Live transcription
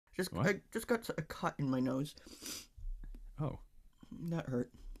What? I just got a cut in my nose. Oh, That hurt.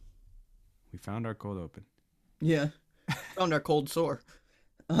 we found our cold open. Yeah. Found our cold sore.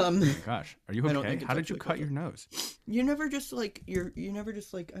 Oh my gosh, are you I don't okay? think it's How did you actually cut cold. your nose? You never just like you never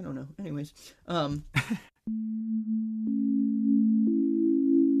just like, I don't know. Anyways,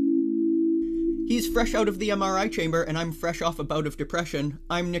 he's fresh out of the MRI chamber, and I'm fresh off a bout of depression.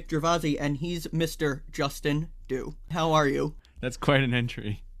 I'm Nick Gervasi, and he's Mr. Justin Dew. How are you? That's quite an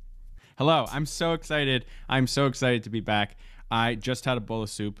entry. Hello, I'm so excited. I'm so excited to be back. I just had a bowl of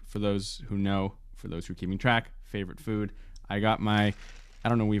soup. For those who know, for those who are keeping track, favorite food. I got my, I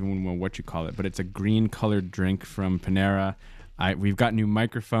don't know even what you call it, but it's a green colored drink from Panera. We've got new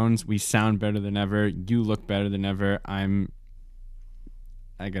microphones. We sound better than ever. You look better than ever. I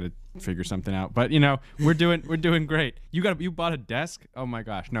gotta figure something out, but we're doing great. You bought a desk? Oh my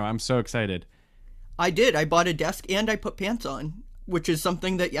gosh, no, I'm so excited. I did. I bought a desk and I put pants on, which is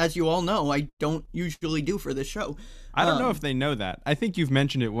something that, as you all know, I don't usually do for this show. I don't know if they know that. I think you've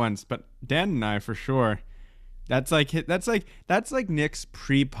mentioned it once, but Dan and I for sure. That's like Nick's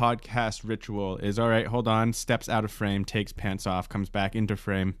pre-podcast ritual is, all right, hold on, steps out of frame, takes pants off, comes back into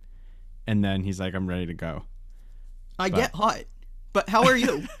frame, and then he's like, I'm ready to go. I get hot. But how are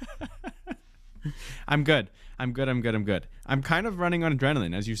you? I'm good. I'm kind of running on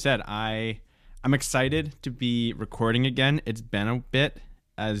adrenaline. As you said, I'm excited to be recording again. It's been a bit,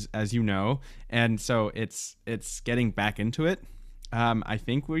 as you know, and so it's getting back into it. I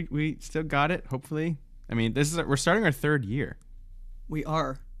think we still got it, hopefully. I mean, we're starting our third year. We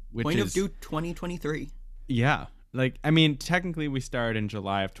are. Point of due 2023. Yeah. Like, I mean, technically we started in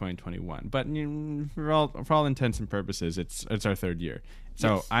July of 2021, but for all intents and purposes, it's our third year.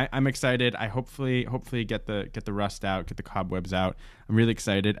 So yes. I'm excited. I hopefully get the rust out, get the cobwebs out. I'm really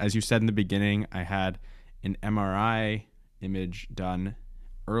excited. As you said in the beginning, I had an MRI image done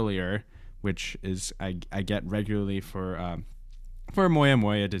earlier, which is I get regularly for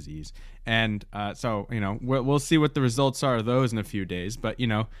moyamoya disease, and so we'll see what the results are of those in a few days. But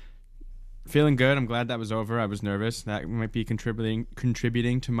feeling good. I'm glad that was over. I was nervous. That might be contributing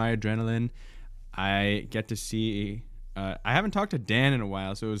to my adrenaline. I get to see. I haven't talked to Dan in a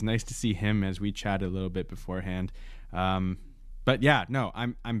while, so it was nice to see him as we chatted a little bit beforehand. But yeah, no,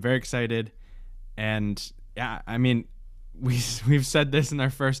 I'm very excited, and yeah, I mean, we've said this in our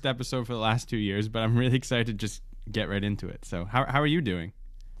first episode for the last 2 years, but I'm really excited to just get right into it. So how are you doing?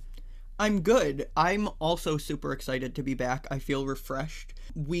 I'm good. I'm also super excited to be back. I feel refreshed.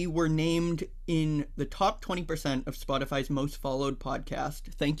 We were named in the top 20% of Spotify's most followed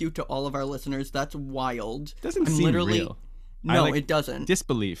podcast. Thank you to all of our listeners. That's wild. Doesn't seem real. No, it doesn't.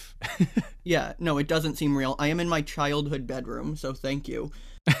 Disbelief. Yeah, no, it doesn't seem real. I am in my childhood bedroom, so thank you.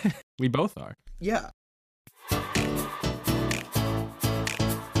 We both are. Yeah.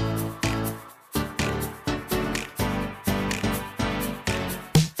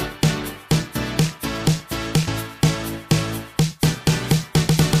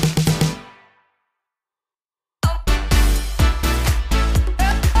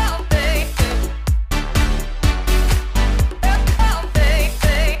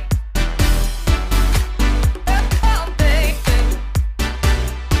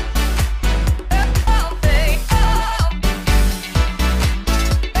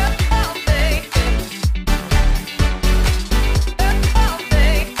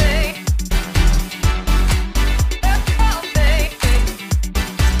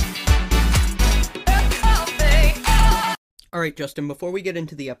 Alright, Justin, before we get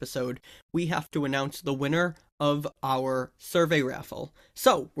into the episode, we have to announce the winner of our survey raffle.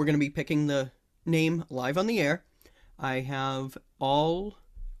 So, we're going to be picking the name live on the air. I have all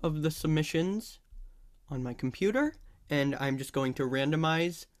of the submissions on my computer, and I'm just going to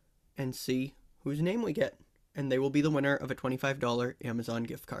randomize and see whose name we get. And they will be the winner of a $25 Amazon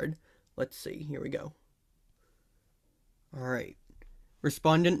gift card. Let's see, here we go. Alright,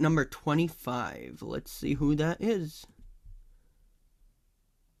 respondent number 25. Let's see who that is.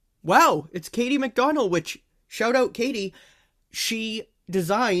 Wow, it's Katie McDonald, which, shout out Katie, she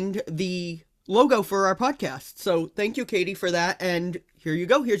designed the logo for our podcast. So thank you, Katie, for that. And here you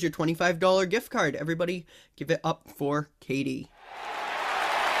go. Here's your $25 gift card. Everybody give it up for Katie.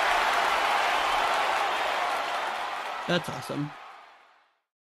 That's awesome.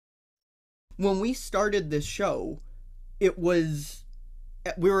 When we started this show, we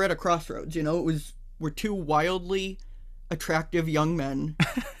were at a crossroads, we're two wildly attractive young men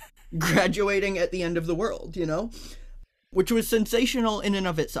graduating at the end of the world, which was sensational in and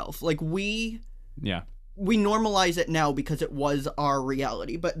of itself. Like, we normalize it now because it was our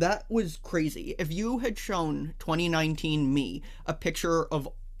reality, but that was crazy. If you had shown 2019 me a picture of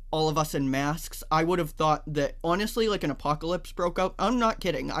all of us in masks, I would have thought that, honestly, like an apocalypse broke out. I'm not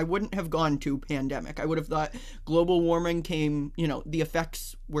kidding. I wouldn't have gone to pandemic. I would have thought global warming came, the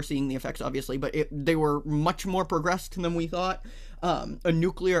effects, we're seeing the effects, obviously, but they were much more progressed than we thought. A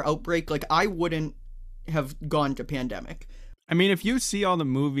nuclear outbreak, like, I wouldn't have gone to pandemic. I mean, if you see all the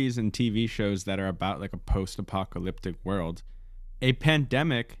movies and TV shows that are about like a post-apocalyptic world, a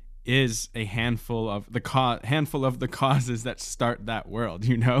pandemic is a handful of the causes that start that world.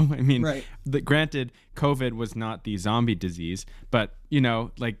 I mean, right. Granted, COVID was not the zombie disease, but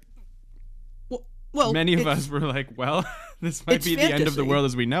like, well, many of us were like, well, this might be the end of the world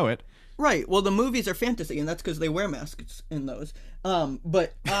as we know it. Right. Well, the movies are fantasy, and that's because they wear masks in those.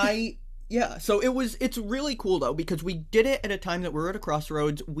 Yeah, so it's really cool, though, because we did it at a time that we're at a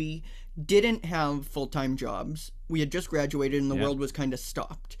crossroads. We didn't have full-time jobs. We had just graduated, and the world was kind of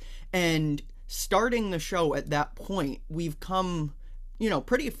stopped. And starting the show at that point, we've come,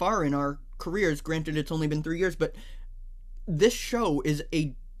 pretty far in our careers. Granted, it's only been 3 years, but this show is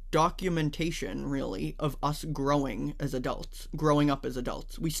a documentation, really, of us growing up as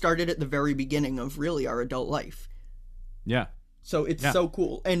adults. We started at the very beginning of, really, our adult life. Yeah. So it's so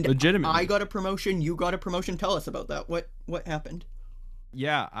cool. And legitimately, I got a promotion, you got a promotion. Tell us about that. What happened?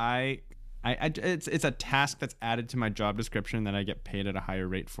 Yeah, it's a task that's added to my job description that I get paid at a higher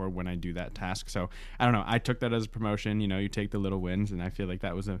rate for when I do that task. So I don't know. I took that as a promotion. You take the little wins, and I feel like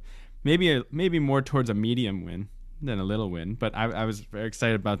that was maybe more towards a medium win than a little win. But I was very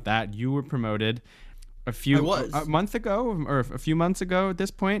excited about that. You were promoted a month ago, or a few months ago at this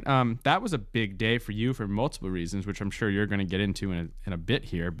point. That was a big day for you for multiple reasons, which I'm sure you're going to get into in a bit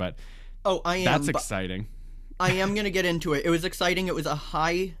here. But that's exciting. I am going to get into it. It was exciting. It was a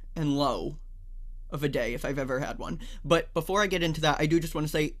high and low of a day, if I've ever had one. But before I get into that, I do just want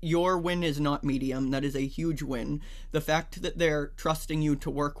to say your win is not medium. That is a huge win. The fact that they're trusting you to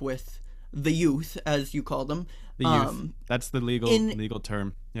work with the youth, as you call them. The youth. That's the legal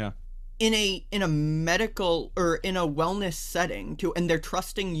term. Yeah. In a medical or in a wellness setting too, and they're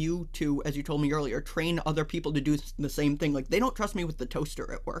trusting you to, as you told me earlier, train other people to do the same thing. Like, they don't trust me with the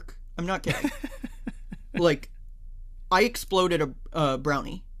toaster at work. I'm not kidding. Like, I exploded a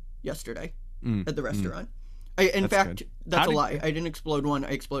brownie yesterday at the restaurant. In fact, that's a lie. I didn't explode one.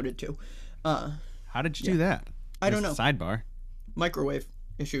 I exploded two. How did you do that? I don't know. Sidebar. Microwave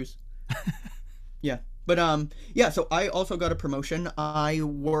issues. Yeah. But, so I also got a promotion. I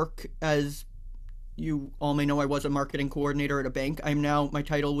work, as you all may know, I was a marketing coordinator at a bank. My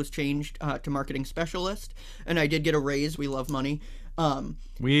title was changed to marketing specialist, and I did get a raise. We love money.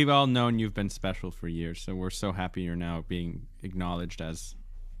 We've all known you've been special for years, so we're so happy you're now being acknowledged as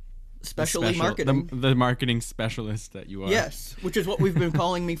marketing. The marketing specialist that you are. Yes, which is what we've been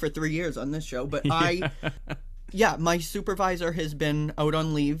calling me for 3 years on this show. But my supervisor has been out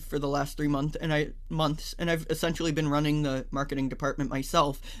on leave for the last 3 months, and I've essentially been running the marketing department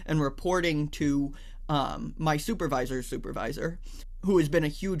myself and reporting to my supervisor's supervisor, who has been a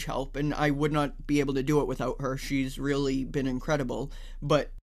huge help, and I would not be able to do it without her. She's really been incredible.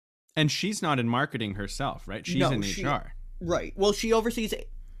 And she's not in marketing herself, right? She's in HR. Right. Well, she oversees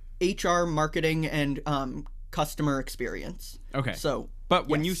HR, marketing, and customer experience. Okay. But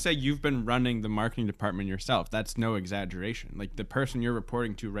when you say you've been running the marketing department yourself, that's no exaggeration. Like, the person you're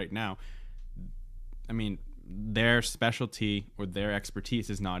reporting to right now, I mean, their specialty or their expertise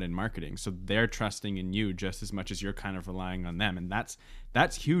is not in marketing. So they're trusting in you just as much as you're kind of relying on them. And that's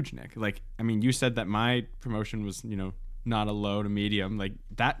huge, Nick. Like, I mean, you said that my promotion was, not a low to medium. Like,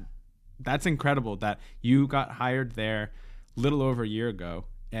 that's incredible that you got hired there a little over a year ago.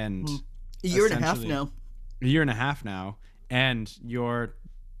 And a year and a half now. And you're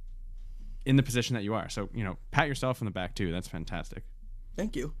in the position that you are. So, pat yourself on the back, too. That's fantastic.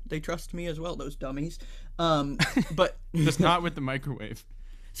 Thank you. They trust me as well, those dummies. But just not with the microwave.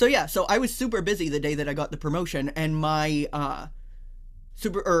 So I was super busy the day that I got the promotion, and my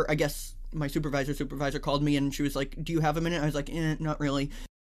my supervisor called me, and she was like, "Do you have a minute?" I was like, "Not really."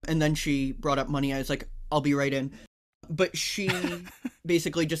 And then she brought up money. I was like, "I'll be right in." But she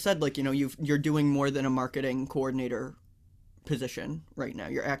basically just said, like, you're doing more than a marketing coordinator position right now.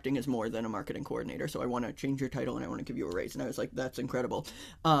 You're acting as more than a marketing coordinator, so I want to change your title and I want to give you a raise. And I was like, that's incredible.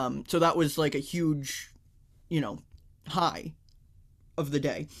 So that was like a huge, high of the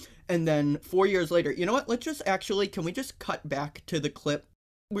day. And then 4 years later, you know what? Can we just cut back to the clip?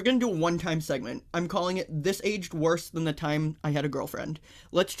 We're going to do a one-time segment. I'm calling it "This Aged Worse Than the Time I Had a Girlfriend."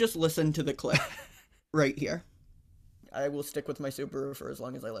 Let's just listen to the clip right here. I will stick with my Subaru for as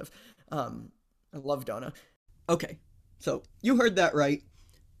long as I live. I love Donna. Okay. So, you heard that right.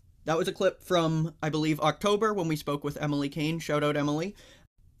 That was a clip from, I believe, October, when we spoke with Emily Kane. Shout out, Emily.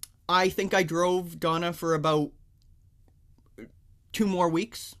 I think I drove Donna for about 2 more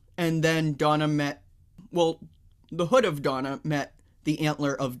weeks, and then Donna met, well, the hood of Donna met the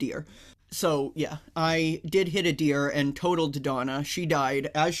antler of deer. So, yeah, I did hit a deer and totaled Donna. She died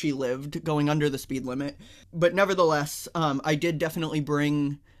as she lived, going under the speed limit. But nevertheless, I did definitely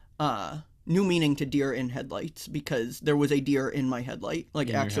bring new meaning to deer in headlights, because there was a deer in my headlight, like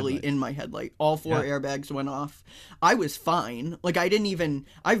In your actually headlights. in my headlight. All four Yeah. airbags went off. I was fine. Like,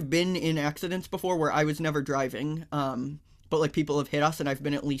 I've been in accidents before where I was never driving, but like people have hit us and I've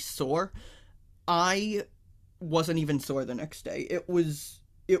been at least sore. I wasn't even sore the next day. It was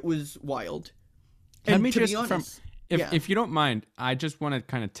wild. Let And me to just be honest, yeah. if you don't mind, I just want to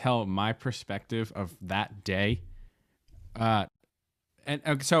kind of tell my perspective of that day. Uh,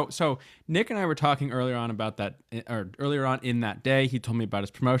 and so Nick and I were talking earlier on about that, or earlier on in that day. He told me about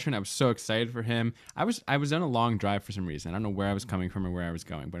his promotion. I was so excited for him. I was on a long drive for some reason. I don't know where I was coming from or where I was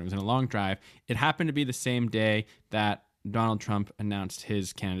going, but it was in a long drive. It happened to be the same day that Donald Trump announced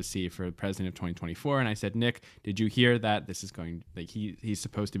his candidacy for president of 2024, and I said, Nick, did you hear that this is going, like, he's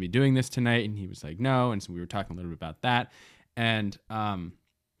supposed to be doing this tonight? And he was like, no. And so we were talking a little bit about that, and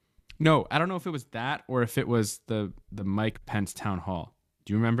no, I don't know if it was that or if it was the Mike Pence town hall.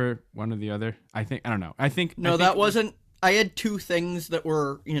 Do you remember one or the other? I don't know. I think No, that wasn't. I had two things that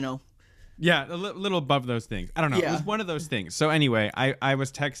were, yeah, little above those things. I don't know. It Yeah. was one of those things. So anyway, I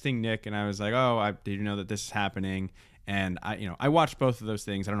was texting Nick and I was like, oh, did you know that this is happening? And I watched both of those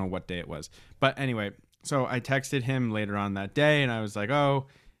things. I don't know what day it was, but anyway, so I texted him later on that day and I was like, oh,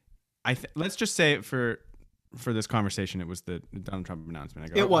 let's just say it for this conversation, it was the Donald Trump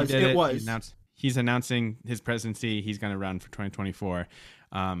announcement. I go, It was. he did It was. He's announcing his presidency. He's going to run for 2024.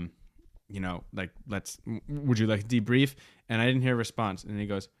 Like, would you like a debrief? And I didn't hear a response. And he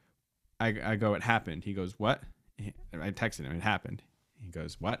goes, I go, it happened. He goes, what? I texted him, it happened. He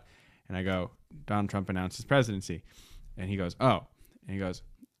goes, what? And I go, Donald Trump announced his presidency. And he goes, oh. And he goes,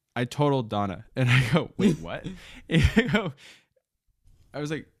 I totaled Donna. And I go, wait, what? I was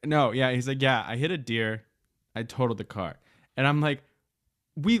like, no, yeah. He's like, yeah, I hit a deer. I totaled the car. And I'm like,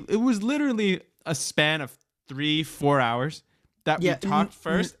 it was literally a span of 3-4 hours that Yeah, we talked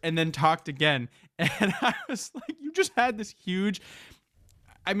first and then talked again. And I was like, you just had this huge,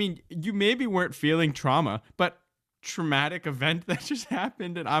 I mean, you maybe weren't feeling trauma, but traumatic event that just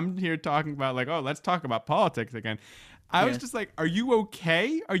happened. And I'm here talking about, like, oh, let's talk about politics again. I was Yeah. just like, are you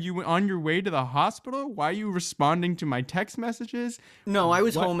okay? Are you on your way to the hospital? Why are you responding to my text messages? No, I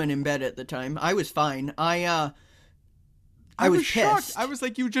was What? home and in bed at the time. I was fine. I was shocked. pissed. I was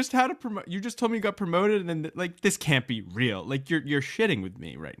like, you just had a you just told me you got promoted, and then, like, this can't be real. Like, you're shitting with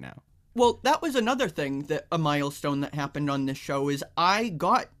me right now. Well, that was another thing, that a milestone that happened on this show is I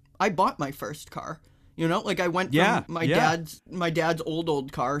bought my first car. Like, I went Yeah, from yeah. my dad's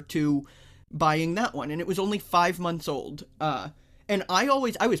old car to buying that one, and it was only 5 months old. And I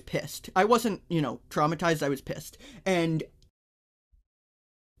was pissed. I wasn't, traumatized. I was pissed. And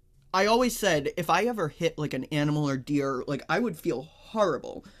I always said, if I ever hit like an animal or deer, like, I would feel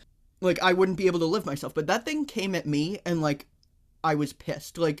horrible. Like, I wouldn't be able to live myself. But that thing came at me, and like, I was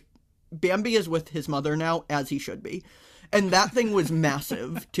pissed. Like, Bambi is with his mother now, as he should be. And that thing was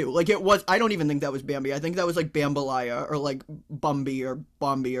massive too. Like, I don't even think that was Bambi. I think that was like Bambalaya or like Bumby or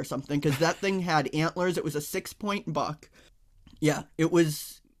Bombi or something, because that thing had antlers. It was a 6-point buck. Yeah, it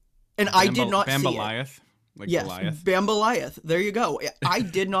was. And I did not see it. Bambaliath, like Yes, Goliath. Bambaliath. There you go. I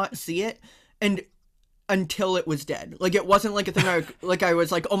did not see it, and until it was dead. Like, it wasn't like a thing I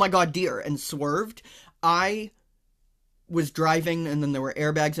was like, oh my god, deer, and swerved. I was driving, and then there were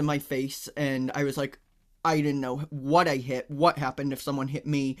airbags in my face, and I was like, I didn't know what I hit, what happened if someone hit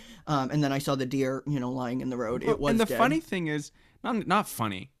me, and then I saw the deer, lying in the road. It was And the dead. funny thing is, not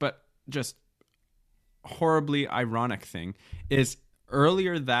funny, but just horribly ironic thing is,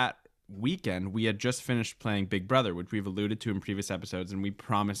 earlier that weekend we had just finished playing Big Brother, which we've alluded to in previous episodes, and we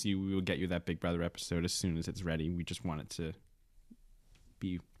promise you we will get you that Big Brother episode as soon as it's ready. We just want it to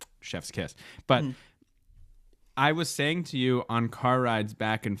be chef's kiss. But I was saying to you on car rides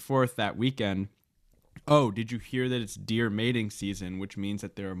back and forth that weekend, oh, did you hear that it's deer mating season, which means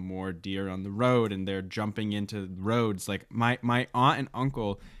that there are more deer on the road and they're jumping into roads. Like, my aunt and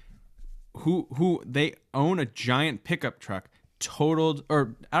uncle, who they own a giant pickup truck, totaled,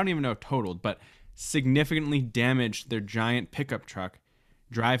 or I don't even know totaled, but significantly damaged their giant pickup truck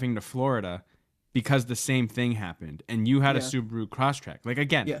driving to Florida because the same thing happened. And you had a Yeah. Subaru Crosstrek. Like,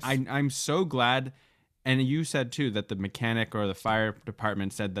 again, Yes. I'm so glad. And you said too that the mechanic or the fire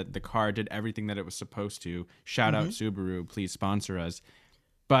department said that the car did everything that it was supposed to. Shout out Subaru, please sponsor us.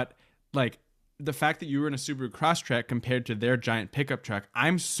 But, like, the fact that you were in a Subaru Crosstrek compared to their giant pickup truck,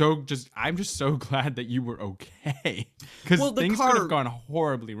 I'm just so glad that you were okay, because things could have gone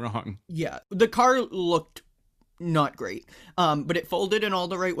horribly wrong. Yeah, the car looked not great, but it folded in all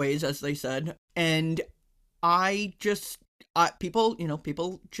the right ways, as they said, and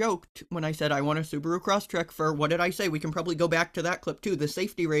people joked when I said I want a Subaru Crosstrek for, what did I say? We can probably go back to that clip too. The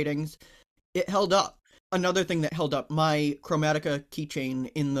safety ratings, it held up. Another thing that held up, my Chromatica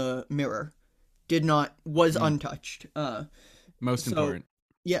keychain in the mirror was untouched. Most important.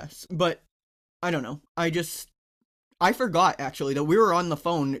 Yes, but I don't know. I forgot actually that we were on the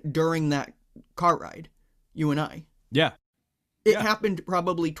phone during that car ride, you and I. Yeah. It happened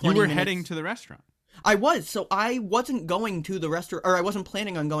probably 20 minutes. You were heading to the restaurant. I was, so I wasn't going to the restaurant, or I wasn't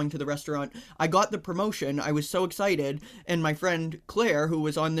planning on going to the restaurant. I got the promotion, I was so excited, and my friend Claire, who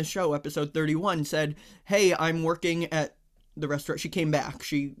was on this show, episode 31, said, hey, I'm working at the restaurant. She came back.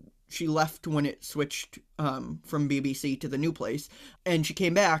 She left when it switched from BBC to the new place, and she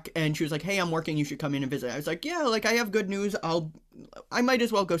came back, and she was like, hey, I'm working, you should come in and visit. I was like, yeah, like, I have good news, I might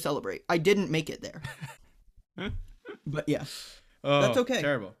as well go celebrate. I didn't make it there. But yeah. Oh, that's okay.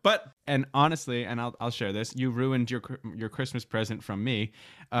 Terrible. And honestly, and I'll share this, you ruined your Christmas present from me.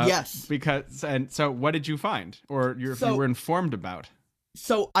 Yes. So what did you find, or you were informed about?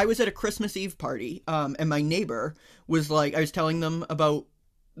 So I was at a Christmas Eve party, and my neighbor was like, I was telling them about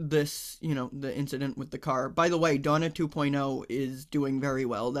this, the incident with the car. By the way, Donna 2.0 is doing very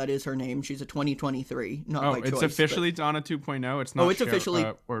well. That is her name. She's a 2023, not by choice. Oh, it's officially Donna 2.0. It's not. It's officially,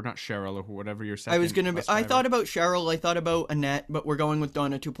 or not Cheryl, or whatever you're saying. I thought about Cheryl. I thought about Annette, but we're going with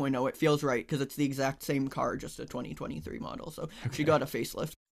Donna 2.0. It feels right because it's the exact same car, just a 2023 model. So She got a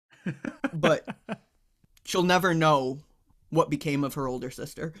facelift, but she'll never know what became of her older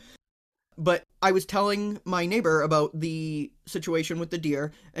sister. But I was telling my neighbor about the situation with the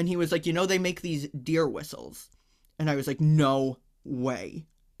deer, and he was like, they make these deer whistles. And I was like, no way.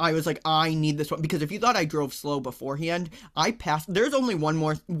 I was like, I need this one. Because if you thought I drove slow beforehand, I passed. There's only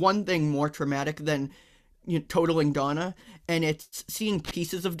one thing more traumatic than totaling Donna, and it's seeing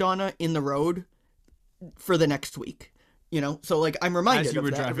pieces of Donna in the road for the next week. So like, I'm reminded of that.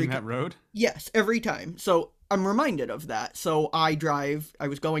 As you were driving that road? Yes, every time. So I'm reminded of that. So I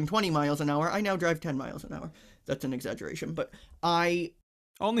was going 20 miles an hour. I now drive 10 miles an hour. That's an exaggeration, but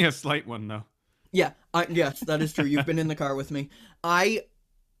only a slight one though. Yeah, yes, that is true. You've been in the car with me. So I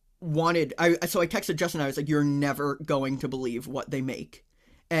texted Justin. I was like, you're never going to believe what they make.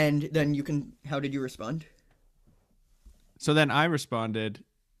 And then how did you respond? So then I responded,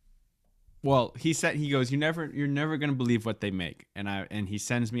 well, he goes, you're never going to believe what they make. And he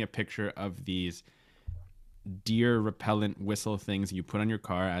sends me a picture of these deer repellent whistle things you put on your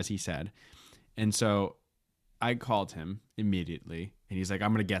car, as he said. And so I called him immediately, and he's like,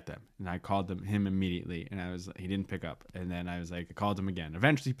 I'm gonna get them. And I called him immediately, and he didn't pick up. And then I was like, I called him again.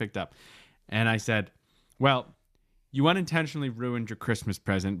 Eventually he picked up, and I said, well, you unintentionally ruined your Christmas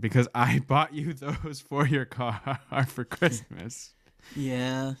present because I bought you those for your car for Christmas.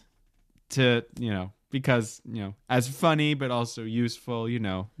 Yeah. Because as funny but also useful,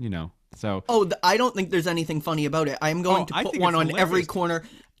 So. I don't think there's anything funny about it. I'm going to put one on every corner.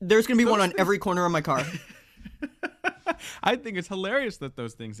 There's going to be one on every corner of my car. I think it's hilarious that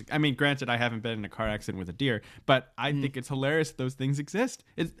those things. I mean, granted, I haven't been in a car accident with a deer, but I think it's hilarious that those things exist.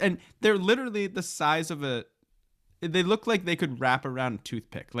 And they're literally the size of they look like they could wrap around a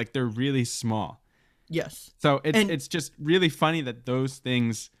toothpick. Like, they're really small. Yes. So it's just really funny that those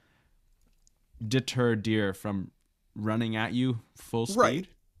things deter deer from running at you full speed.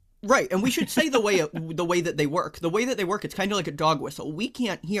 Right, and we should say the way that they work. The way that they work, it's kind of like a dog whistle. We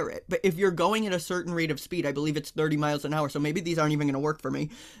can't hear it, but if you're going at a certain rate of speed, I believe it's 30 miles an hour, so maybe these aren't even going to work for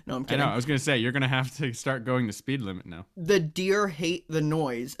me. No, I'm kidding. I know, I was going to say, you're going to have to start going the speed limit now. The deer hate the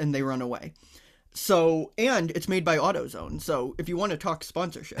noise, and they run away. So, and it's made by AutoZone, so if you want to talk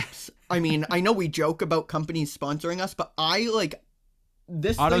sponsorships, I mean, I know we joke about companies sponsoring us, but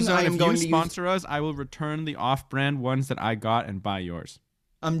this AutoZone, thing I am going to sponsor us, I will return the off-brand ones that I got and buy yours.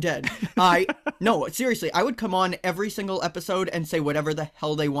 I'm dead. No, seriously, I would come on every single episode and say whatever the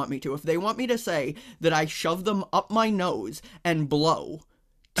hell they want me to. If they want me to say that I shove them up my nose and blow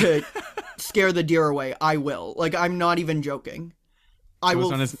to scare the deer away, I will. Like, I'm not even joking. Nick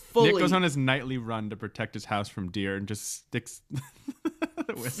goes on his nightly run to protect his house from deer and just sticks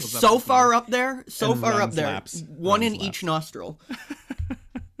the whistles so far up there, one in each nostril.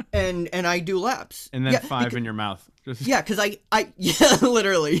 And I do laps. And then 5 in your mouth. Yeah, because I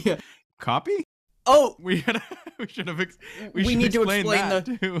literally. Copy? Oh, We should we should have we should need to explain explain that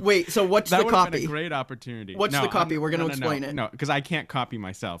the. too. Wait, so what's That the would have been copy? a great opportunity. What's the copy? We're going to explain it. No, because I can't copy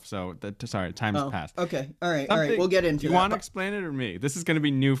myself. So sorry, time's Oh, passed. okay. All right. We'll get into Do that. you want to but- explain it or me? This is going to be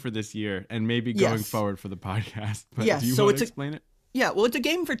new for this year and maybe going Yes. forward for the podcast. But Yes, do you so want it's to a- explain it? Yeah, well, it's a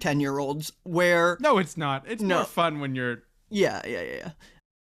game for 10-year-olds where. No, it's not. It's No. more fun when you're Yeah.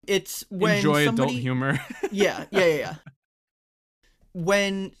 It's when enjoy somebody. adult humor. Yeah.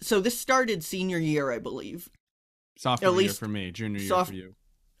 So this started senior year, I believe. Sophomore At year least for me, junior year soft- for you.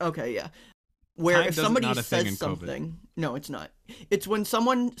 Okay, yeah. Where Time if doesn't- somebody not a thing says in COVID. something, no, it's not. It's when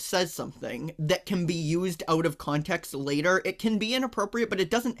someone says something that can be used out of context later. It can be inappropriate, but it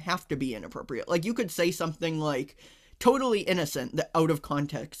doesn't have to be inappropriate. Like you could say something like totally innocent that out of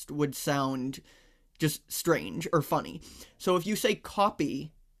context would sound just strange or funny. So if you say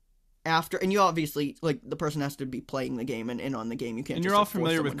copy after, and you obviously, like, the person has to be playing the game and in on the game. You can't. And just, you're all like, force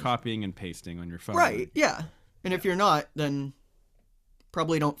familiar with someone- copying and pasting on your phone. Right, yeah. And if you're not, then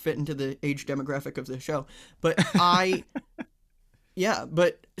probably don't fit into the age demographic of the show. But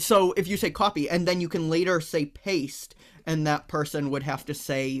but so if you say copy and then you can later say paste, and that person would have to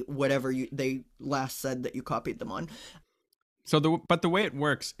say whatever they last said that you copied them on. So the way it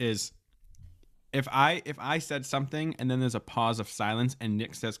works is if I said something and then there's a pause of silence and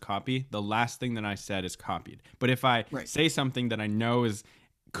Nick says copy, the last thing that I said is copied. But if I Right. say something that I know has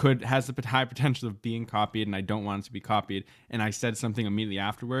the high potential of being copied and I don't want it to be copied, and I said something immediately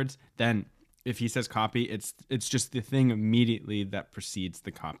afterwards, then if he says copy, it's just the thing immediately that precedes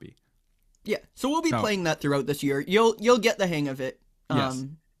the copy. Yeah. So we'll be So- playing that throughout this year. You'll get the hang of it. Yes.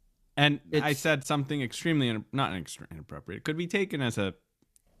 And I It's- said something extremely inappropriate. It could be taken as a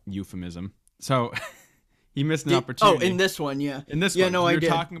euphemism. So he missed an opportunity. in this one, yeah. In this Yeah, one, no, we I were did.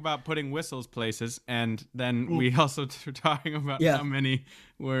 talking about putting whistles places, and then we also were talking about Yeah. how many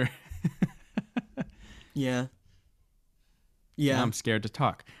were. Yeah. Yeah. Now I'm scared to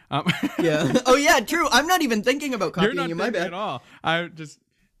talk. Yeah. Oh yeah, true. I'm not even thinking about You're copying not you. My thinking bad. at all.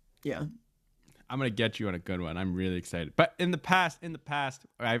 Yeah. I'm gonna get you on a good one. I'm really excited. But in the past,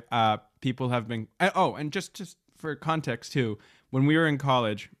 people have been. And just for context too, when we were in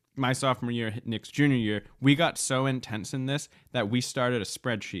college, my sophomore year, Nick's junior year, we got so intense in this that we started a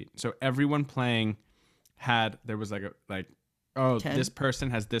spreadsheet. So everyone playing there was Ten? this person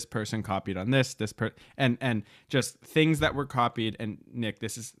has this person copied on and just things that were copied. And Nick,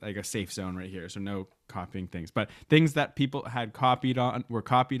 this is like a safe zone right here, so no copying things. But things that people had were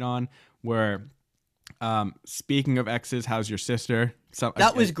copied on were. Speaking of exes, how's your sister? So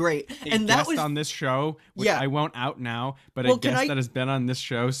That was great. And that guest was on this show, which Yeah. I won't out now, but Well, a can guest I- that has been on this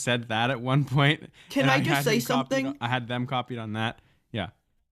show said that at one point. Can and I just had say him copied something? I had them copied on that. Yeah.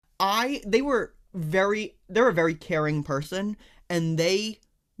 they're a very caring person, and they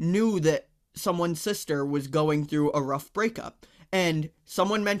knew that someone's sister was going through a rough breakup. And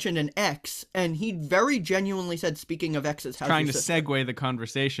someone mentioned an ex, and he very genuinely said, speaking of exes, how's Trying your to sister? segue the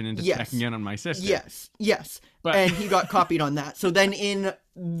conversation into Yes. checking in on my sister. Yes. But- And he got copied on that. So then you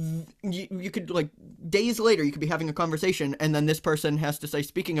could, like, days later, you could be having a conversation, and then this person has to say,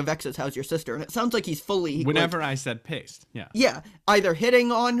 speaking of exes, how's your sister? And it sounds like he's fully... Whenever I said paste. Yeah. Yeah, either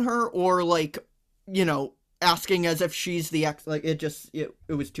hitting on her or, like, asking as if she's the ex. Like, it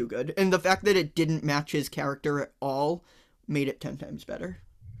was too good. And the fact that it didn't match his character at all made it 10 times better.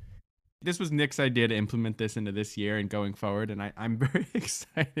 This was Nick's idea to implement this into this year and going forward, and I'm very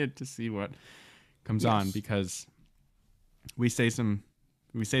excited to see what comes on Yes. because we say some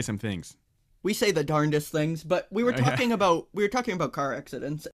things. We say the darndest things, but we were Oh, yeah. talking about car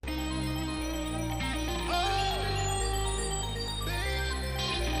accidents.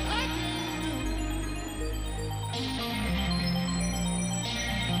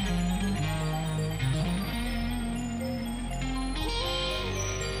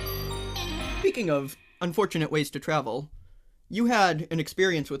 Speaking of unfortunate ways to travel, you had an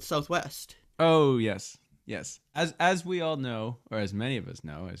experience with Southwest. Oh yes. As we all know, or as many of us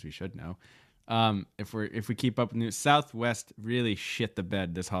know, as we should know, if we keep up with news, Southwest really shit the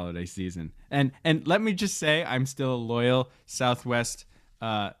bed this holiday season. And let me just say, I'm still a loyal Southwest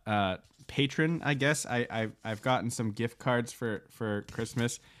patron. I guess I've gotten some gift cards for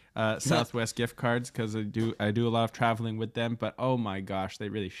Christmas. Southwest gift cards because I do a lot of traveling with them. But oh my gosh, they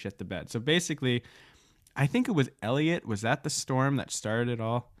really shit the bed. So basically, I think it was Elliot. Was that the storm that started it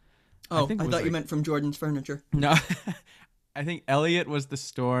all? Oh, I think it was thought you like- meant from Jordan's Furniture. No, I think Elliot was the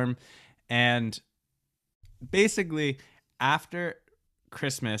storm, and basically after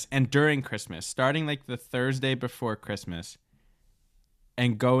Christmas and during Christmas, starting like the Thursday before Christmas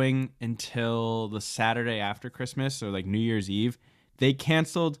and going until the Saturday after Christmas, or like New Year's Eve, they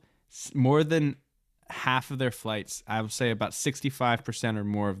canceled more than half of their flights, I would say about 65% or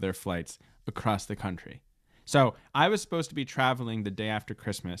more of their flights across the country. So I was supposed to be traveling the day after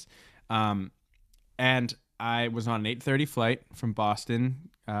Christmas, and I was on an 8:30 flight from Boston,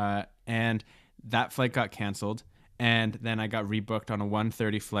 and that flight got canceled. And then I got rebooked on a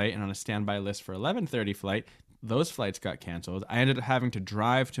 1:30 flight and on a standby list for 11:30 flight. Those flights got canceled. I ended up having to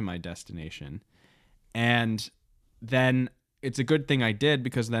drive to my destination. And then it's a good thing I did,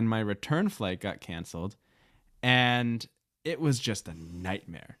 because then my return flight got canceled. And it was just a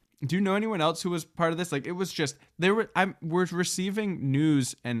nightmare. Do you know anyone else who was part of this? Like, it was just, we're receiving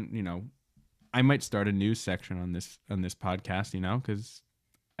news, and, I might start a news section on this podcast, because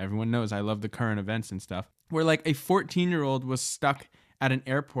everyone knows I love the current events and stuff, where like a 14-year-old was stuck at an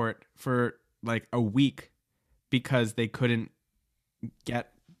airport for like a week because they couldn't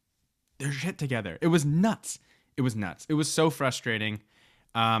get their shit together. It was nuts. It was so frustrating.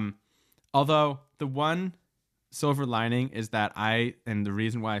 Although the one silver lining is that and the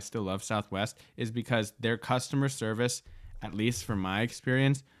reason why I still love Southwest is because their customer service, at least from my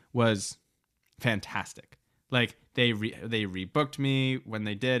experience, was fantastic. Like, they rebooked me when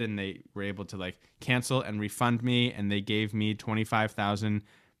they did, and they were able to like cancel and refund me, and they gave me 25,000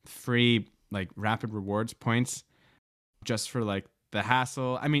 free like rapid rewards points just for like the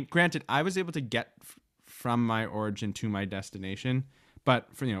hassle. I mean, granted, I was able to get from my origin to my destination, but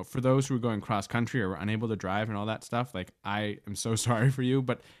for those who are going cross country or were unable to drive and all that stuff, like, I am so sorry for you.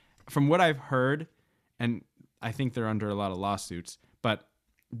 But from what I've heard, and I think they're under a lot of lawsuits, but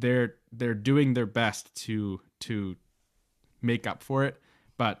they're doing their best to make up for it.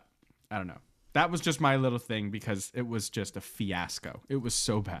 But I don't know. That was just my little thing, because it was just a fiasco. It was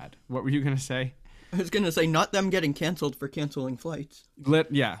so bad. What were you going to say? I was going to say, not them getting canceled for canceling flights.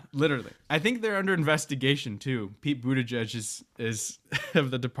 Yeah, literally. I think they're under investigation too. Pete Buttigieg is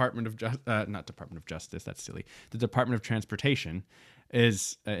of the Department of not Department of Justice. That's silly. The Department of Transportation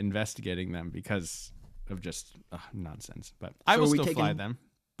is investigating them because of just nonsense. But I will still fly them.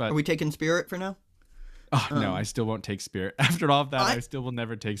 But are we taking Spirit for now? Oh, no, I still won't take Spirit. After all of that, I still will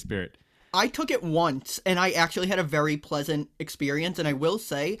never take Spirit. I took it once, and I actually had a very pleasant experience, and I will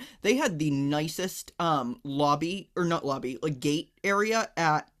say they had the nicest gate area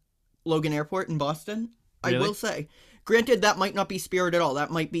at Logan Airport in Boston. Really? I will say. Granted, that might not be Spirit at all.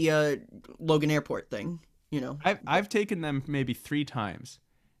 That might be a Logan Airport thing, I've taken them maybe 3 times,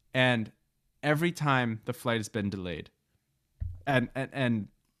 and every time the flight has been delayed. And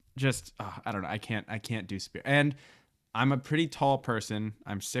just I don't know. I can't do Spirit. And I'm a pretty tall person.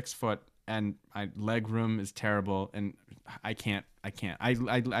 I'm 6 foot, and my leg room is terrible. And I can't. I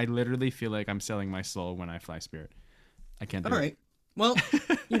literally feel like I'm selling my soul when I fly Spirit. I can't do it. All right. Well,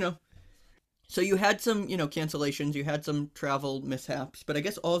 so you had some, cancellations. You had some travel mishaps, but I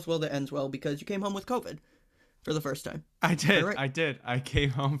guess all's well that ends well, because you came home with COVID for the first time. I did. Right? I did. I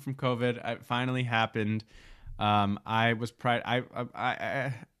came home from COVID. It finally happened. I was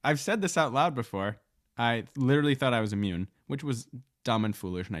I've said this out loud before. I literally thought I was immune, which was dumb and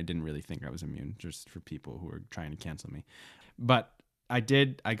foolish, and I didn't really think I was immune, just for people who were trying to cancel me. But I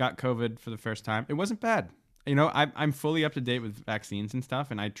got COVID for the first time. It wasn't bad. I'm fully up to date with vaccines and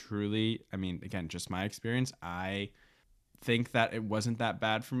stuff, and again, just my experience, I think that it wasn't that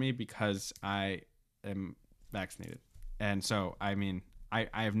bad for me because I am vaccinated. And so, I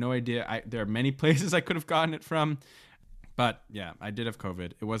have no idea. There are many places I could have gotten it from. But yeah, I did have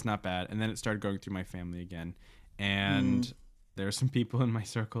COVID. It was not bad. And then it started going through my family again. And there are some people in my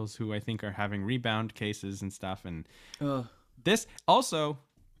circles who I think are having rebound cases and stuff. And this also,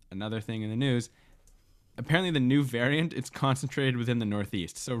 another thing in the news, apparently the new variant, it's concentrated within the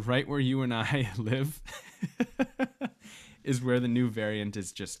Northeast. So right where you and I live is where the new variant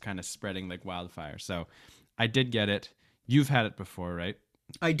is just kind of spreading like wildfire. So I did get it. You've had it before, right?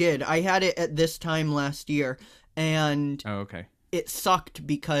 I did. I had it at this time last year, and it sucked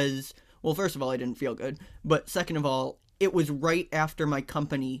because, well, first of all, I didn't feel good, but second of all, it was right after my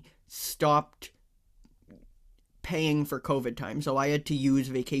company stopped paying for COVID time, so I had to use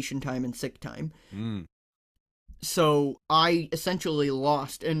vacation time and sick time. So I essentially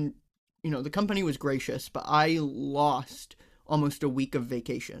lost, and, the company was gracious, but I lost almost a week of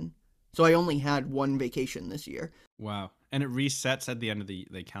vacation. So I only had 1 vacation this year. Wow. And it resets at the end of the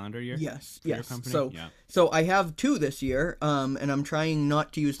calendar year? Yes. Your company? So I have 2 this year, and I'm trying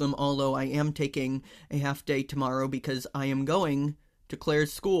not to use them, although I am taking a half day tomorrow because I am going to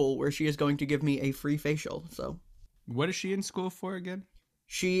Claire's school where she is going to give me a free facial. So, what is she in school for again?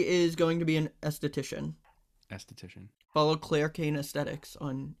 She is going to be an esthetician. Follow Claire Kane Aesthetics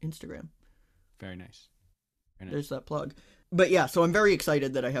on Instagram. Very nice. There's that plug. But yeah, so I'm very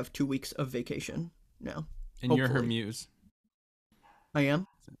excited that I have 2 weeks of vacation. now. And you're her Hopefully. muse, I am.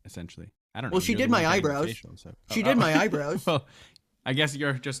 essentially. I don't know. Well, she You're did the one my getting the eyebrows. facial, so- She did my eyebrows. Well, I guess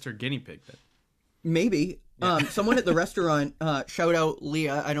you're just her guinea pig then. Maybe. Yeah. Someone at the restaurant, shout out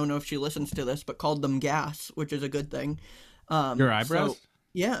Leah, I don't know if she listens to this, but called them gas, which is a good thing. Your eyebrows? So,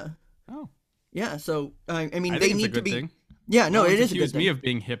 yeah. Oh, Yeah, so, I mean, I they think it's a need to good be... thing. Yeah, no, it is a good Accused thing. me of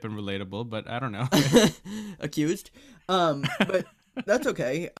being hip and relatable, but I don't know. Accused. But that's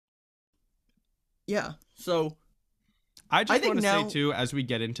okay. Yeah, so... I I just think want to now- say too, as we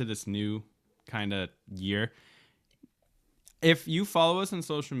get into this new kind of year, if you follow us on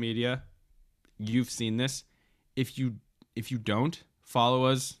social media, you've seen this. If you don't follow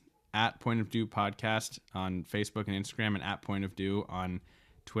us at Point of View Podcast on Facebook and Instagram, and at Point of View on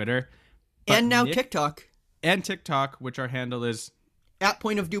Twitter, but And now Nick- TikTok, and TikTok, which our handle is. at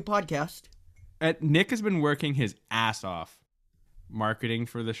Point of View Podcast. Nick has been working his ass off marketing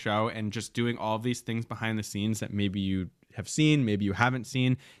for the show and just doing all of these things behind the scenes that maybe you have seen, maybe you haven't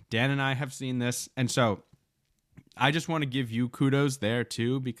seen. Dan and I have seen this. And so I just want to give you kudos there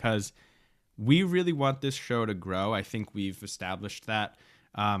too, because we really want this show to grow. I think we've established that.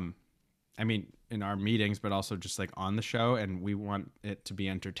 I mean, in our meetings, but also just like on the show. And we want it to be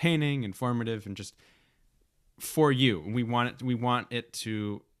entertaining, informative, and just for you. We want it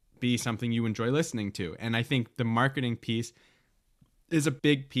to be something you enjoy listening to. And I think the marketing piece is a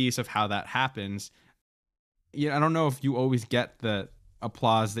big piece of how that happens. Yeah, I don't know if you always get the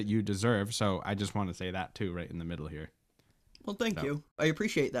applause that you deserve, so I just want to say that too, right in the middle here. Well, thank So. you. I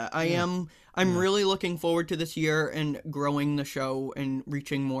appreciate that. Yeah. I'm really looking forward to this year and growing the show and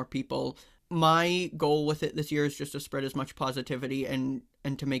reaching more people. My goal with it this year is just to spread as much positivity and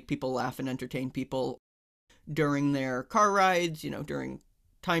to make people laugh and entertain people during their car rides, during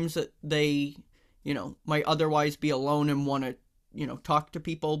times that they, might otherwise be alone and want to, talk to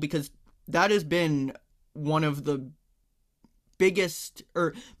people, because that has been one of the biggest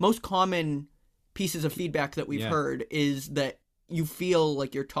or most common pieces of feedback that we've heard, is that you feel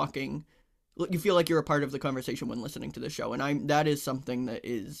like you're talking, you feel like you're a part of the conversation when listening to the show. And that is something that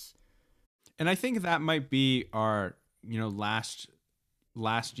is... And I think that might be our,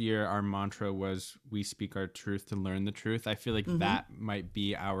 last year, our mantra was, we speak our truth to learn the truth. I feel like that might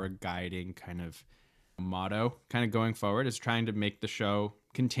be our guiding kind of motto kind of going forward, is trying to make the show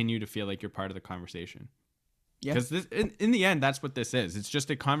continue to feel like you're part of the conversation. Yeah. Because this, in the end, that's what this is. It's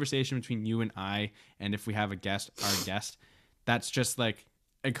just a conversation between you and I. And if we have a guest, our guest, that's just like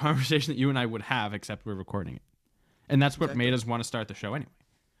a conversation that you and I would have, except we're recording it. And that's what made us want to start the show anyway.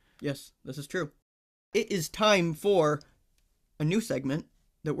 Yes, this is true. It is time for a new segment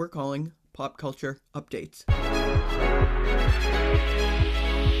that we're calling Pop Culture Updates.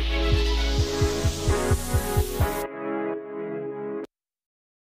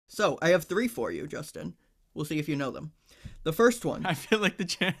 So, I have 3 for you, Justin. We'll see if you know them. The first one. I feel like the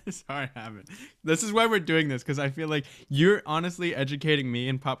chances are I haven't. This is why we're doing this, because I feel like you're honestly educating me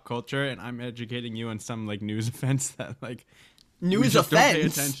in pop culture, and I'm educating you on some like news events that like we News just don't pay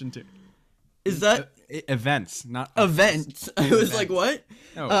offense? attention to. Is that Events, not events? I was Events. like, what?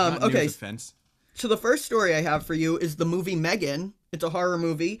 No, not okay. news offense. So the first story I have for you is the movie Megan. It's a horror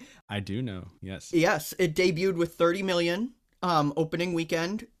movie. I do know. Yes. Yes, it debuted with 30 million opening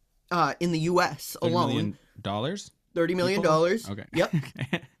weekend in the US $30 alone. million dollars? $30 million. Okay. Yep.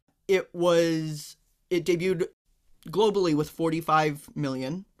 It debuted globally with 45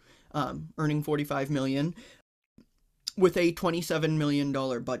 million, earning 45 million with a $27 million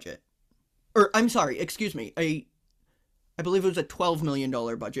budget. Or I'm sorry, excuse me. I believe it was a $12 million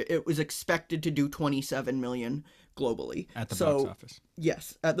budget. It was expected to do 27 million globally. At the box office.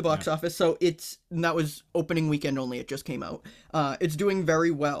 Yes, at the box office. So that was opening weekend only. It just came out. It's doing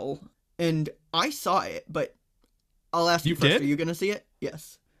very well. And I saw it, but I'll ask you You first. did? Are you going to see it?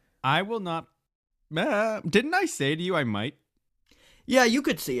 Yes. I will not. Didn't I say to you I might? Yeah, you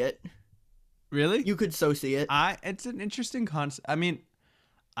could see it. Really? You could so see it. It's an interesting concept. I mean,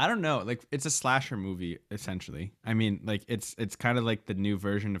 I don't know. Like, it's a slasher movie essentially. I mean, like it's kind of like the new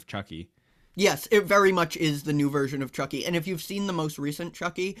version of Chucky. Yes, it very much is the new version of Chucky. And if you've seen the most recent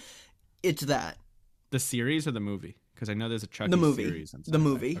Chucky, it's that. The series or the movie? Because I know there's a Chucky The movie. series. And The stuff.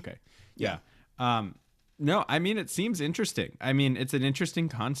 movie. Okay. Yeah. No, I mean, it seems interesting. I mean, it's an interesting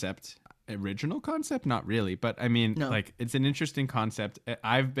concept. Original concept? Not really. But I mean, No. like, it's an interesting concept.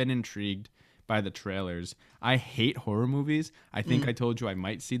 I've been intrigued by the trailers. I hate horror movies. I think I told you I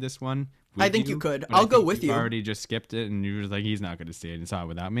might see this one. I think you could. but I I'll go think with you've you. already just skipped it, and you were like, he's not going to see it and saw it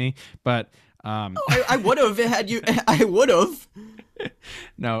without me. But I would have had you. I would have.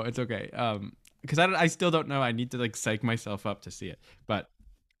 no, it's okay. Because I still don't know. I need to like psych myself up to see it. But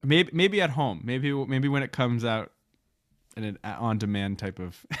Maybe at home. Maybe when it comes out in an on demand type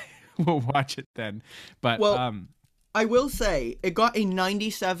of, we'll watch it then. But Well, I will say it got a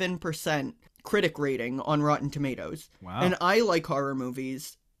 97% critic rating on Rotten Tomatoes. Wow. And I like horror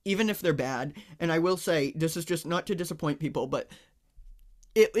movies, even if they're bad. And I will say, this is just not to disappoint people, but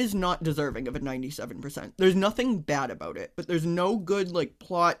it is not deserving of a 97%. There's nothing bad about it, but there's no good, like,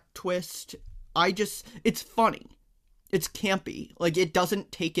 plot twist. It's funny. It's campy. Like, it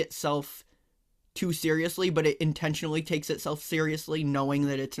doesn't take itself too seriously, but it intentionally takes itself seriously, knowing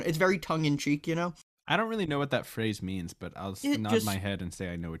that it's very tongue-in-cheek, you know? I don't really know what that phrase means, but I'll nod my head and say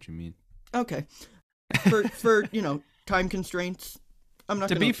I know what you mean. Okay. For time constraints, I'm not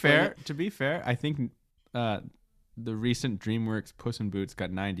to going be fair. To be fair, I think the recent DreamWorks Puss in Boots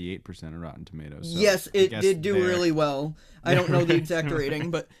got 98% of Rotten Tomatoes. So yes, it did do really well. I don't know the exact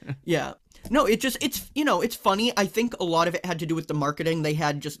rating, but yeah. No, it's funny. I think a lot of it had to do with the marketing. They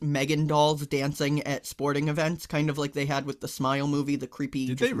had just Megan dolls dancing at sporting events, kind of like they had with the Smile movie, the creepy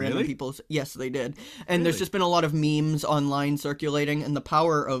Did they random really? people. Yes, they did. And There's just been a lot of memes online circulating, and the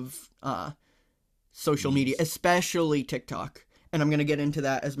power of social media, especially TikTok. And I'm going to get into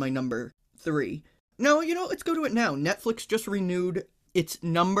that as my number 3. No, let's go to it now. Netflix just renewed its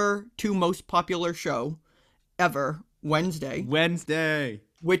number 2 most popular show ever, Wednesday.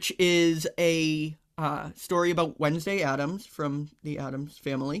 Which is a story about Wednesday Addams from the Addams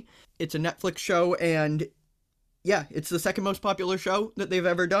Family. It's a Netflix show, and yeah, it's the second most popular show that they've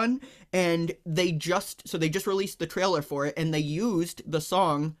ever done. And they just released the trailer for it, and they used the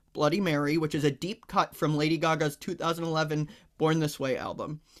song Bloody Mary, which is a deep cut from Lady Gaga's 2011 Born This Way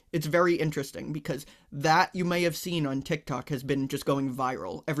album. It's very interesting because that, you may have seen on TikTok, has been just going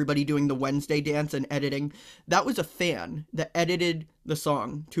viral. Everybody doing the Wednesday dance and editing. That was a fan that edited the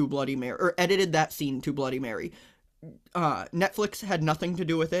song to Bloody Mary, or edited that scene to Bloody Mary. Netflix had nothing to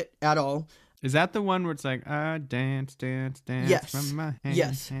do with it at all. Is that the one where it's like, dance, yes. from my hand,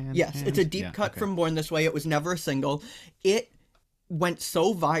 yes. hand, Yes, hand. it's a deep cut from Born This Way. It was never a single. It went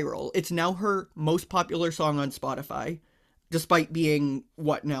so viral. It's now her most popular song on Spotify, despite being,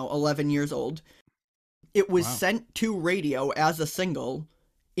 11 years old. It was sent to radio as a single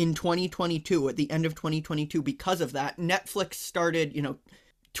in 2022, at the end of 2022. Because of that, Netflix started,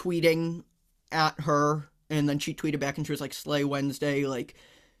 tweeting at her, and then she tweeted back and she was like, Slay Wednesday, like,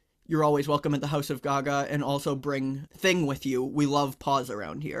 you're always welcome at the House of Gaga, and also bring Thing with you. We love paws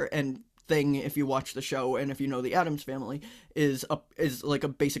around here. And Thing, if you watch the show and if you know the Addams Family, is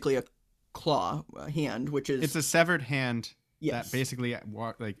basically a claw, a hand, which is... It's a severed hand. Yes. That basically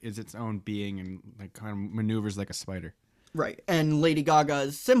is its own being and like kind of maneuvers like a spider. Right. And Lady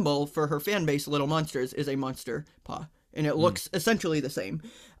Gaga's symbol for her fan base, Little Monsters, is a monster paw. And it looks essentially the same.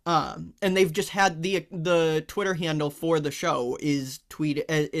 And they've just had the Twitter handle for the show is tweet.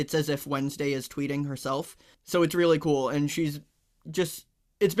 It's as if Wednesday is tweeting herself. So it's really cool. And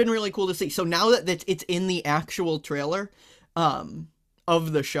it's been really cool to see. So now that it's in the actual trailer,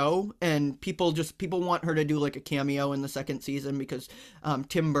 of the show, and people want her to do like a cameo in the second season because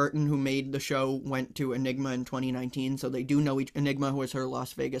Tim Burton, who made the show, went to Enigma in 2019, so they do know Enigma was her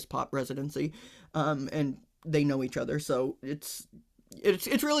Las Vegas pop residency, and they know each other, so it's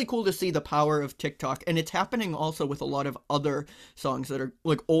really cool to see the power of TikTok, and it's happening also with a lot of other songs that are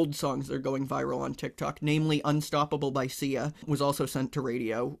like old songs that are going viral on TikTok. Namely, Unstoppable by Sia was also sent to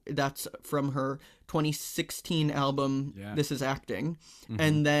radio. That's from her 2016 album, This Is Acting.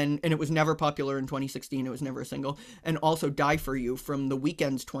 Mm-hmm. And it was never popular in 2016. It was never a single. And also Die For You from The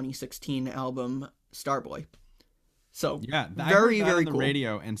Weeknd's 2016 album, Starboy. So yeah, very, I heard that very on the cool.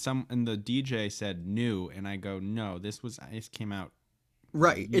 radio, and the DJ said new, and I go, no, this came out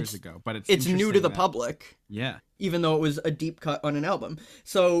years ago, but it's new to the public. Yeah, even though it was a deep cut on an album.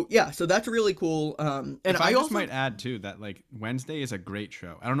 So yeah, so that's really cool. And I also might add too that like Wednesday is a great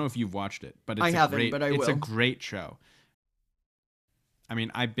show. I don't know if you've watched it, but I will. It's a great show. I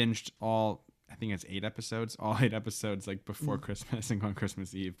mean, I binged I think it's 8 episodes, all 8 episodes like before Christmas and on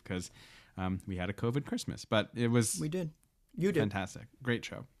Christmas Eve because we had a COVID Christmas, but we did. You did. Fantastic. Great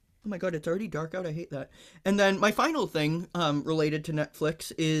show. Oh my god, it's already dark out. I hate that. And then my final thing related to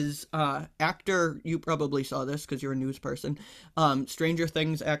Netflix is actor, you probably saw this because you're a news person, Stranger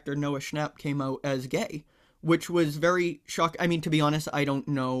Things actor Noah Schnapp came out as gay, which was very shocking. I mean, to be honest, I don't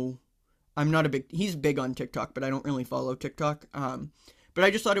know. He's big on TikTok, but I don't really follow TikTok. But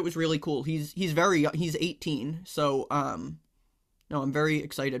I just thought it was really cool. He's 18, so no, I'm very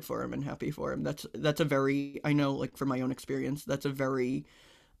excited for him and happy for him. That's a very, I know, like from my own experience, that's a very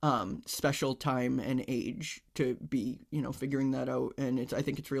special time and age to be, figuring that out. And I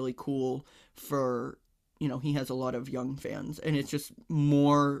think it's really cool for he has a lot of young fans, and it's just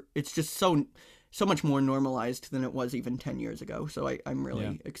more. It's just so much more normalized than it was even 10 years ago. So I'm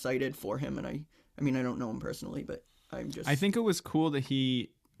really excited for him, and I mean, I don't know him personally, but I think it was cool that he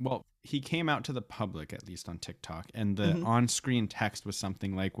came out to the public, at least on TikTok, and the on-screen text was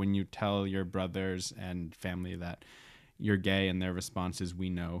something like, when you tell your brothers and family that you're gay, and their response is, "We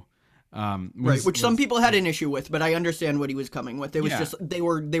know." Which some people had an issue with, but I understand what he was coming with. It was just they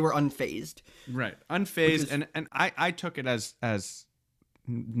were unfazed. Right, unfazed, and I took it as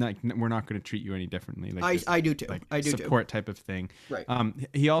like, we're not going to treat you any differently. Like I do too. Like I do support too. type of thing. Right.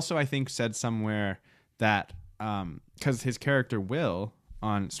 He also, I think, said somewhere that because his character Will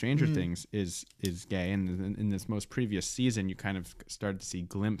on Stranger Things is gay, and in this most previous season, you kind of started to see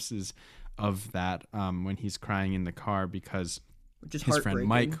glimpses of that when he's crying in the car because his friend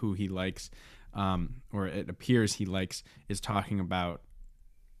Mike, who he likes, or it appears he likes, is talking about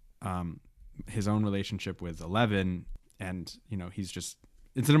his own relationship with Eleven, and he's just.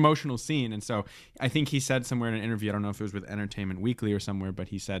 It's an emotional scene, and so I think he said somewhere in an interview, I don't know if it was with Entertainment Weekly or somewhere, but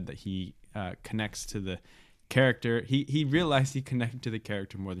he said that he connects to the character. He realized he connected to the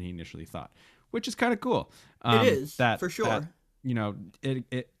character more than he initially thought, which is kind of cool. It is, for sure.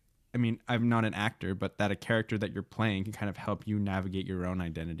 I mean, I'm not an actor, but that a character that you're playing can kind of help you navigate your own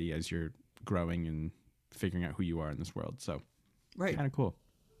identity as you're growing and figuring out who you are in this world. So, right, kind of cool.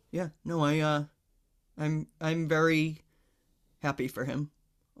 Yeah, no, I'm very happy for him.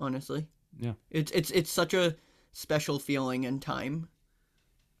 Honestly, yeah, it's such a special feeling and time.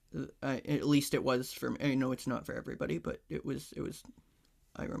 At least it was for me. I know it's not for everybody, but it was.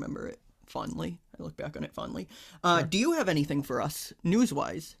 I remember it fondly. I look back on it fondly. Sure. Do you have anything for us news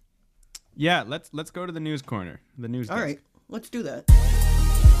wise? Yeah, let's go to the news corner. The news desk. All right, let's do that.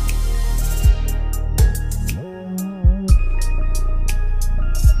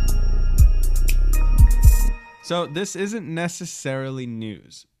 So this isn't necessarily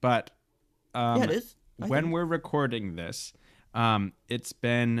news, but yeah, it is. When we're recording this, it's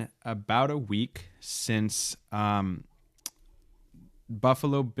been about a week since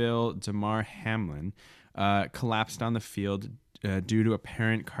Buffalo Bill Damar Hamlin collapsed on the field due to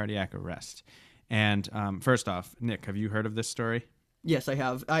apparent cardiac arrest. And first off, Nick, have you heard of this story? Yes, I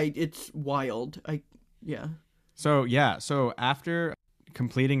have. It's wild. So after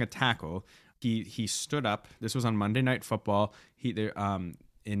completing a tackle, he stood up. This was on Monday Night Football.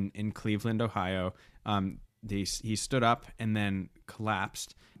 In Cleveland, Ohio. He stood up and then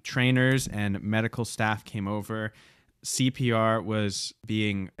collapsed. Trainers and medical staff came over. CPR was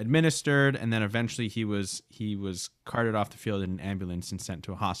being administered, and then eventually he was carted off the field in an ambulance and sent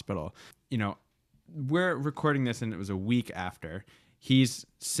to a hospital. We're recording this, and it was a week after. He's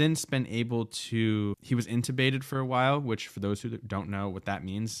since been able to. He was intubated for a while, which, for those who don't know what that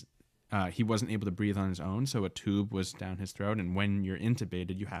means, he wasn't able to breathe on his own, so a tube was down his throat, and when you're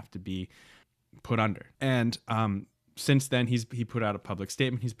intubated, you have to be put under. And since then, he put out a public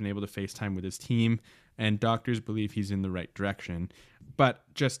statement. He's been able to FaceTime with his team, and doctors believe he's in the right direction. But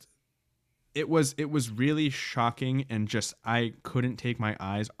just it was really shocking, and just I couldn't take my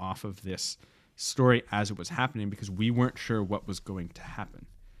eyes off of this story as it was happening because we weren't sure what was going to happen,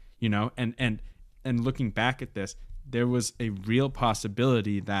 and looking back at this, there was a real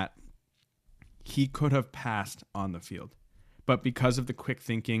possibility that he could have passed on the field, but because of the quick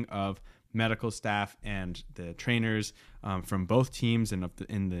thinking of medical staff and the trainers from both teams and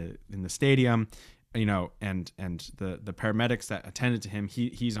in the stadium, and the paramedics that attended to him,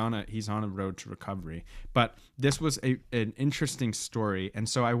 he's on a road to recovery. But this was an interesting story, and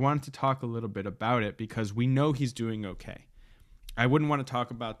so I wanted to talk a little bit about it because we know he's doing okay. I wouldn't want to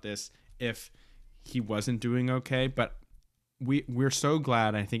talk about this if he wasn't doing okay, but we're so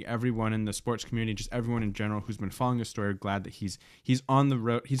glad. I think everyone in the sports community, just everyone in general who's been following the story, are glad that he's on the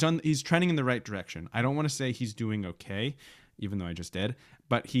road. He's trending in the right direction. I don't want to say he's doing okay, even though I just did,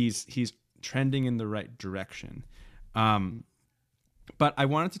 but he's trending in the right direction. But I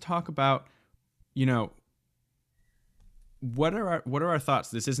wanted to talk about, what are our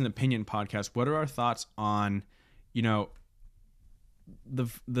thoughts? This is an opinion podcast. What are our thoughts on,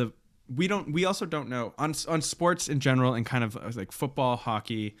 we also don't know on sports in general, and kind of like football,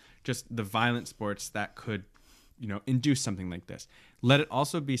 hockey, just the violent sports that could, induce something like this. Let it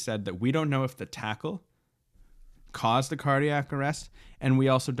also be said that we don't know if the tackle caused the cardiac arrest, and we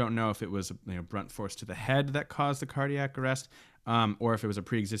also don't know if it was blunt force to the head that caused the cardiac arrest, or if it was a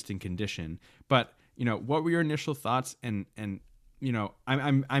pre-existing condition. But what were your initial thoughts? And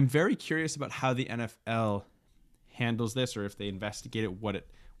I'm very curious about how the NFL handles this, or if they investigate it, what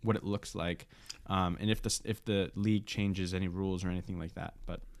it looks like, and if the league changes any rules or anything like that.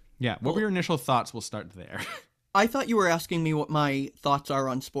 But Yeah. What were your initial thoughts? We'll start there. I thought you were asking me what my thoughts are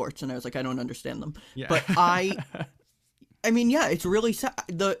on sports, and I was like, I don't understand them. Yeah. But I mean, yeah, it's really sad.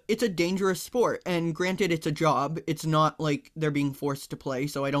 It's a dangerous sport, and granted, it's a job. It's not like they're being forced to play,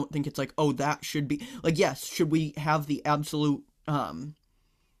 so I don't think it's like, oh, that should be like, yes, should we have the absolute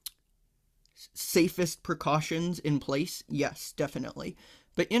safest precautions in place? Yes, definitely.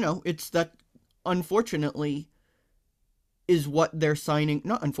 But it's that, unfortunately, is what they're signing.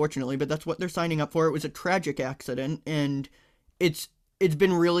 Not unfortunately, but that's what they're signing up for. It was a tragic accident, and it's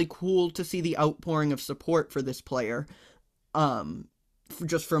been really cool to see the outpouring of support for this player.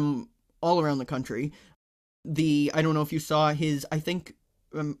 Just from all around the country. I don't know if you saw his, I think,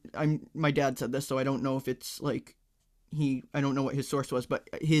 my dad said this, so I don't know if it's like, I don't know what his source was, but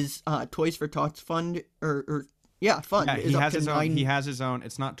his, Toys for Tots fund, fund. Yeah, he has his own,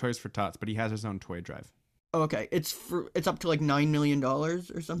 it's not Toys for Tots, but he has his own toy drive. Okay, it's up to like $9 million or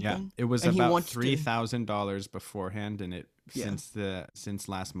something. Yeah, it was about $3,000 beforehand, and since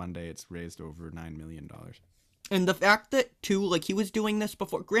last Monday, it's raised over $9 million. And the fact that, too, like, he was doing this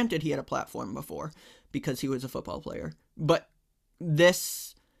before, granted he had a platform before, because he was a football player, but he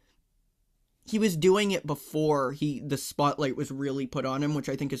was doing it before the spotlight was really put on him, which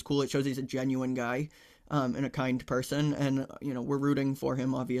I think is cool. It shows he's a genuine guy, and a kind person, and, we're rooting for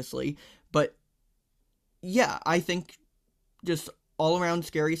him, obviously. But, yeah, I think just all-around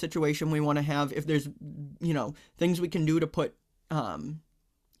scary situation we want to have. If there's, things we can do to put,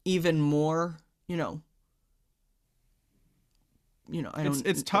 even more,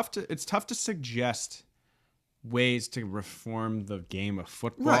 it's tough to suggest ways to reform the game of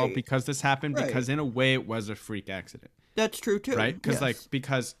football because this happened, because in a way it was a freak accident. That's true too. Right?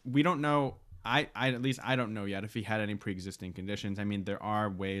 Because we don't know, at least I don't know yet if he had any pre-existing conditions. I mean, there are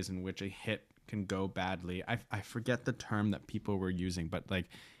ways in which a hit can go badly. I forget the term that people were using, but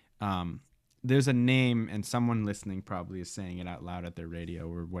there's a name, and someone listening probably is saying it out loud at their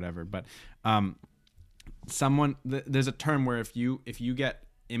radio or whatever, but there's a term where if you get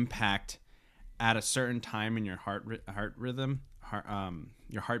impact at a certain time in your heart rhythm,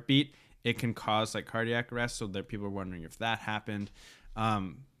 your heartbeat, it can cause like cardiac arrest. So that people are wondering if that happened.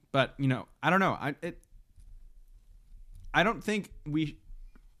 But I don't know. I don't think we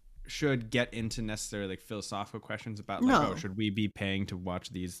should get into necessarily like philosophical questions about like, should we be paying to watch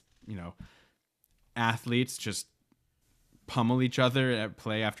these athletes just pummel each other at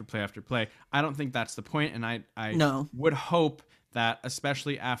play after play after play? I don't think that's the point, and I would hope that,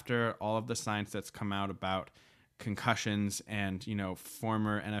 especially after all of the science that's come out about concussions and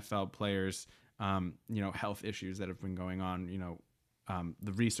former NFL players, health issues that have been going on,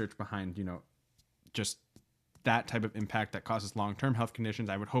 the research behind just that type of impact that causes long-term health conditions,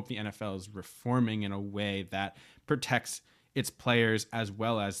 I would hope the NFL is reforming in a way that protects its players as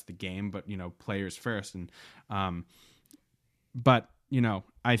well as the game, but players first. And but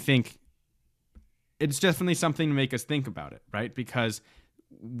I think it's definitely something to make us think about it, right? Because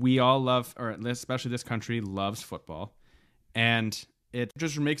we all love, or especially this country loves football, and it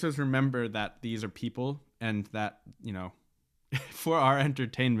just makes us remember that these are people, and that for our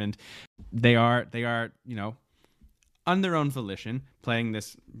entertainment, they are on their own volition playing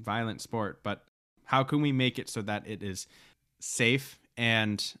this violent sport. But how can we make it so that it is safe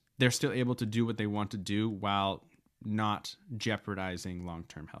and they're still able to do what they want to do while not jeopardizing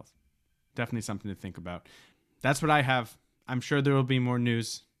long-term health? Definitely something to think about. That's what I have. I'm sure there will be more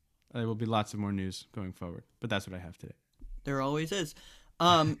news. There will be lots of more news going forward, but that's what I have today. There always is.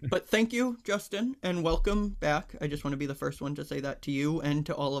 But thank you, Justin, and welcome back. I just want to be the first one to say that to you and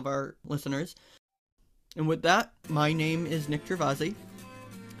to all of our listeners. And with that, my name is Nick Gervasi.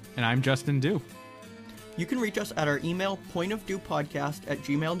 And I'm Justin Dew. You can reach us at our email,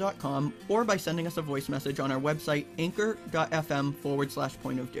 pointofdewpodcast@gmail.com, or by sending us a voice message on our website,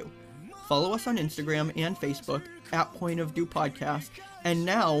 anchor.fm/pointofdew. Follow us on Instagram and Facebook at Point of Dew Podcast, and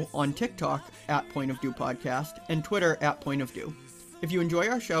now on TikTok at Point of Dew Podcast, and Twitter at Point of Dew. If you enjoy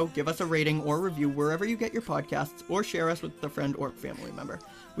our show, give us a rating or review wherever you get your podcasts, or share us with a friend or family member.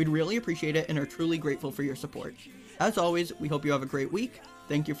 We'd really appreciate it and are truly grateful for your support. As always, we hope you have a great week.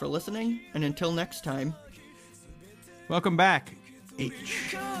 Thank you for listening, and until next time, welcome back,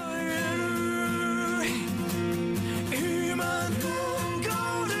 H.